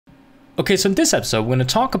Okay, so in this episode, we're going to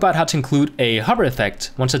talk about how to include a hover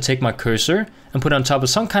effect once I take my cursor and put it on top of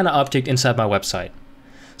some kind of object inside my website.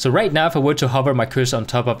 So right now, if I were to hover my cursor on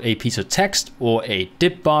top of a piece of text or a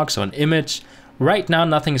div box or an image, right now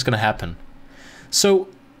nothing is going to happen. So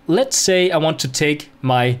let's say I want to take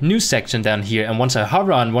my news section down here, and once I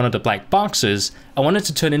hover on one of the black boxes, I want it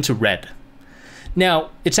to turn into red. Now,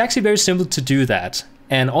 it's actually very simple to do that.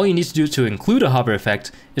 And all you need to do to include a hover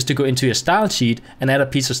effect is to go into your style sheet and add a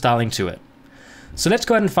piece of styling to it. So let's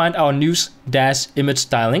go ahead and find our news-image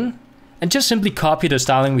styling and just simply copy the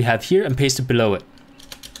styling we have here and paste it below it.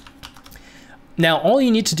 Now, all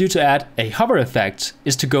you need to do to add a hover effect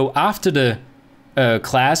is to go after the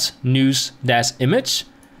class news-image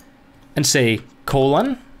and say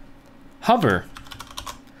 :hover.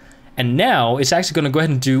 And now it's actually going to go ahead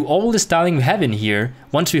and do all the styling we have in here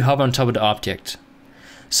once we hover on top of the object.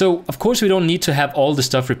 So of course we don't need to have all the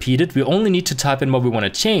stuff repeated, we only need to type in what we want to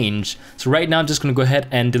change. So right now I'm just going to go ahead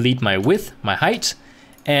and delete my width, my height,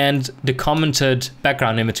 and the commented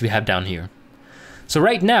background image we have down here. So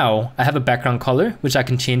right now I have a background color which I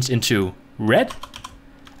can change into red.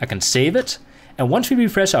 I can save it, and once we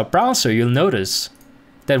refresh our browser, you'll notice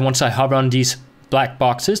that once I hover on these black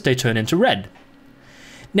boxes, they turn into red.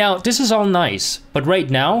 Now this is all nice, but right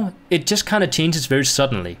now it just kind of changes very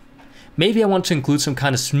suddenly. Maybe I want to include some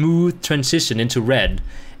kind of smooth transition into red,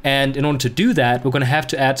 and in order to do that, we're going to have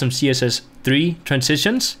to add some CSS3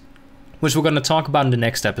 transitions, which we're going to talk about in the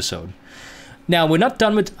next episode. Now, we're not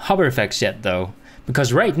done with hover effects yet though,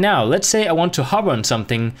 because right now, let's say I want to hover on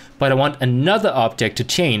something, but I want another object to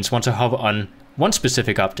change once I hover on one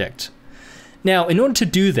specific object. Now, in order to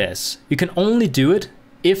do this, you can only do it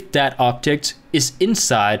if that object is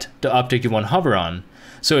inside the object you want to hover on.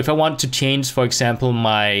 So if I want to change, for example,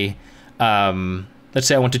 my let's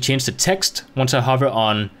say I want to change the text once I hover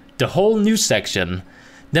on the whole news section,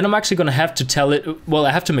 then I'm actually going to have to tell it, well,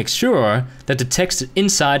 I have to make sure that the text is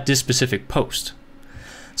inside this specific post.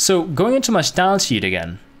 So going into my style sheet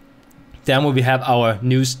again, down where we have our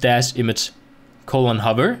news-image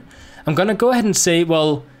 :hover, I'm going to go ahead and say,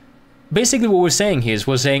 well, basically what we're saying here is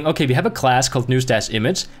we're saying, okay, we have a class called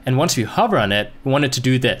news-image, and once we hover on it, we want it to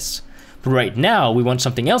do this. But right now, we want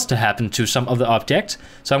something else to happen to some other object.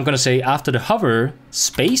 So I'm going to say after the hover,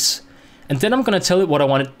 space, and then I'm going to tell it what I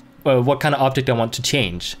want, what kind of object I want to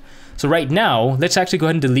change. So right now, let's actually go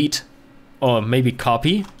ahead and delete, or maybe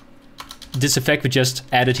copy, this effect we just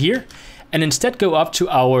added here, and instead go up to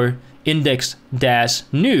our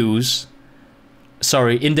index-news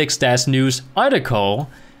article.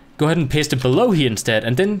 Go ahead and paste it below here instead,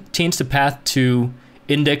 and then change the path to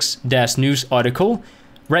index-news article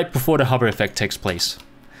right before the hover effect takes place.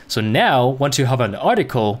 So now, once you hover on the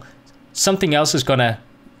article, something else is gonna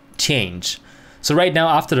change. So right now,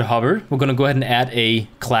 after the hover, we're gonna go ahead and add a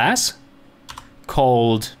class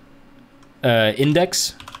called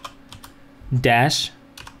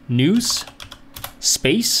index-news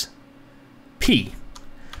P.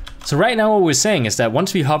 So right now what we're saying is that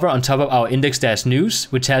once we hover on top of our index-news,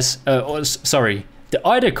 which has, the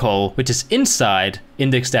article, which is inside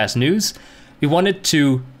index-news, we wanted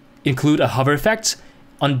to include a hover effect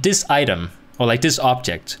on this item, or like this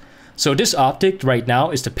object. So this object right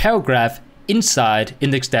now is the paragraph inside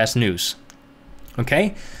index-news.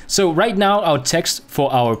 Okay, so right now our text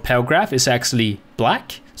for our paragraph is actually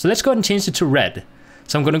black. So let's go ahead and change it to red.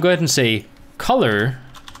 So I'm going to go ahead and say color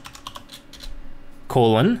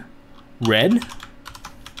 :red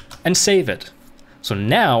and save it. So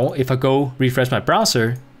now if I go refresh my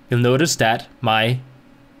browser, you'll notice that my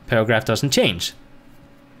paragraph doesn't change.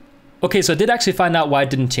 Okay, so I did actually find out why it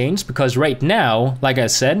didn't change, because right now, like I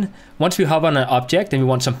said, once we hover on an object and we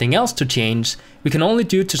want something else to change, we can only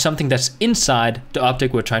do it to something that's inside the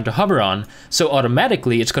object we're trying to hover on. So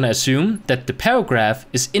automatically it's going to assume that the paragraph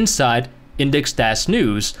is inside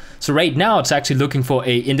index-news. So right now it's actually looking for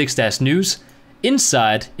a index-news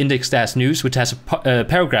inside index-news, which has a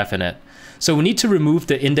paragraph in it. So we need to remove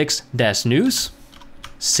the index-news,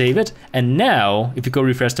 save it, and now if you go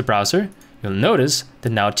refresh the browser, you'll notice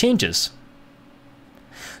that now it changes.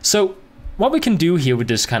 So what we can do here with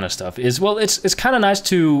this kind of stuff is, well, it's kind of nice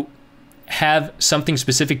to have something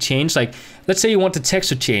specific change. Like, let's say you want the text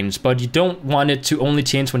to change, but you don't want it to only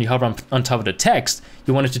change when you hover on top of the text.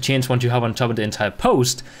 You want it to change once you hover on top of the entire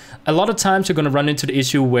post. A lot of times you're going to run into the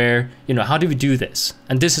issue where, how do we do this?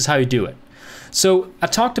 And this is how you do it. So I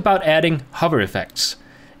talked about adding hover effects.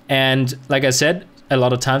 And like I said, a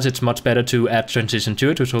lot of times it's much better to add transition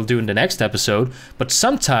to it, which we'll do in the next episode. But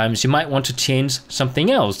sometimes you might want to change something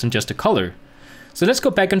else than just the color. So let's go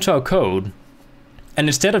back into our code. And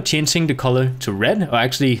instead of changing the color to red, or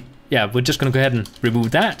actually, yeah, we're just going to go ahead and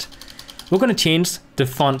remove that. we're going to change the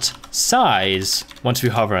font size once we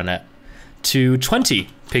hover on it to 20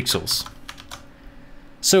 pixels.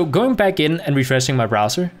 So going back in and refreshing my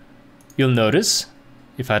browser, you'll notice,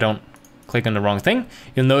 if I don't click on the wrong thing,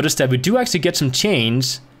 you'll notice that we do actually get some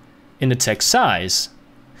change in the text size.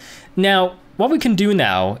 Now, what we can do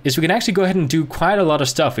now is we can actually go ahead and do quite a lot of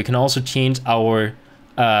stuff. We can also change our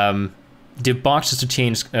div boxes to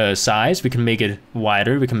change size. We can make it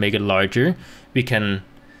wider, we can make it larger, we can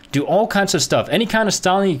do all kinds of stuff. Any kind of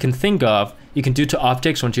styling you can think of, you can do to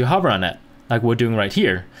objects once you hover on it, like we're doing right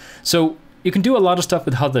here. So you can do a lot of stuff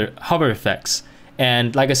with hover effects.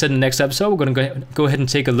 And like I said in the next episode, we're going to go ahead and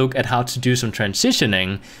take a look at how to do some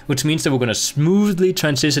transitioning, which means that we're going to smoothly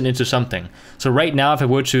transition into something. So right now, if I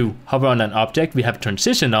were to hover on an object we have a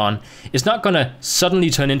transition on, it's not going to suddenly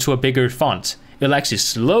turn into a bigger font. It'll actually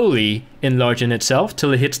slowly enlarge in itself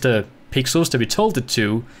till it hits the pixels that we told it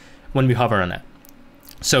to when we hover on it.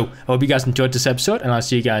 So I hope you guys enjoyed this episode, and I'll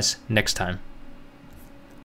see you guys next time.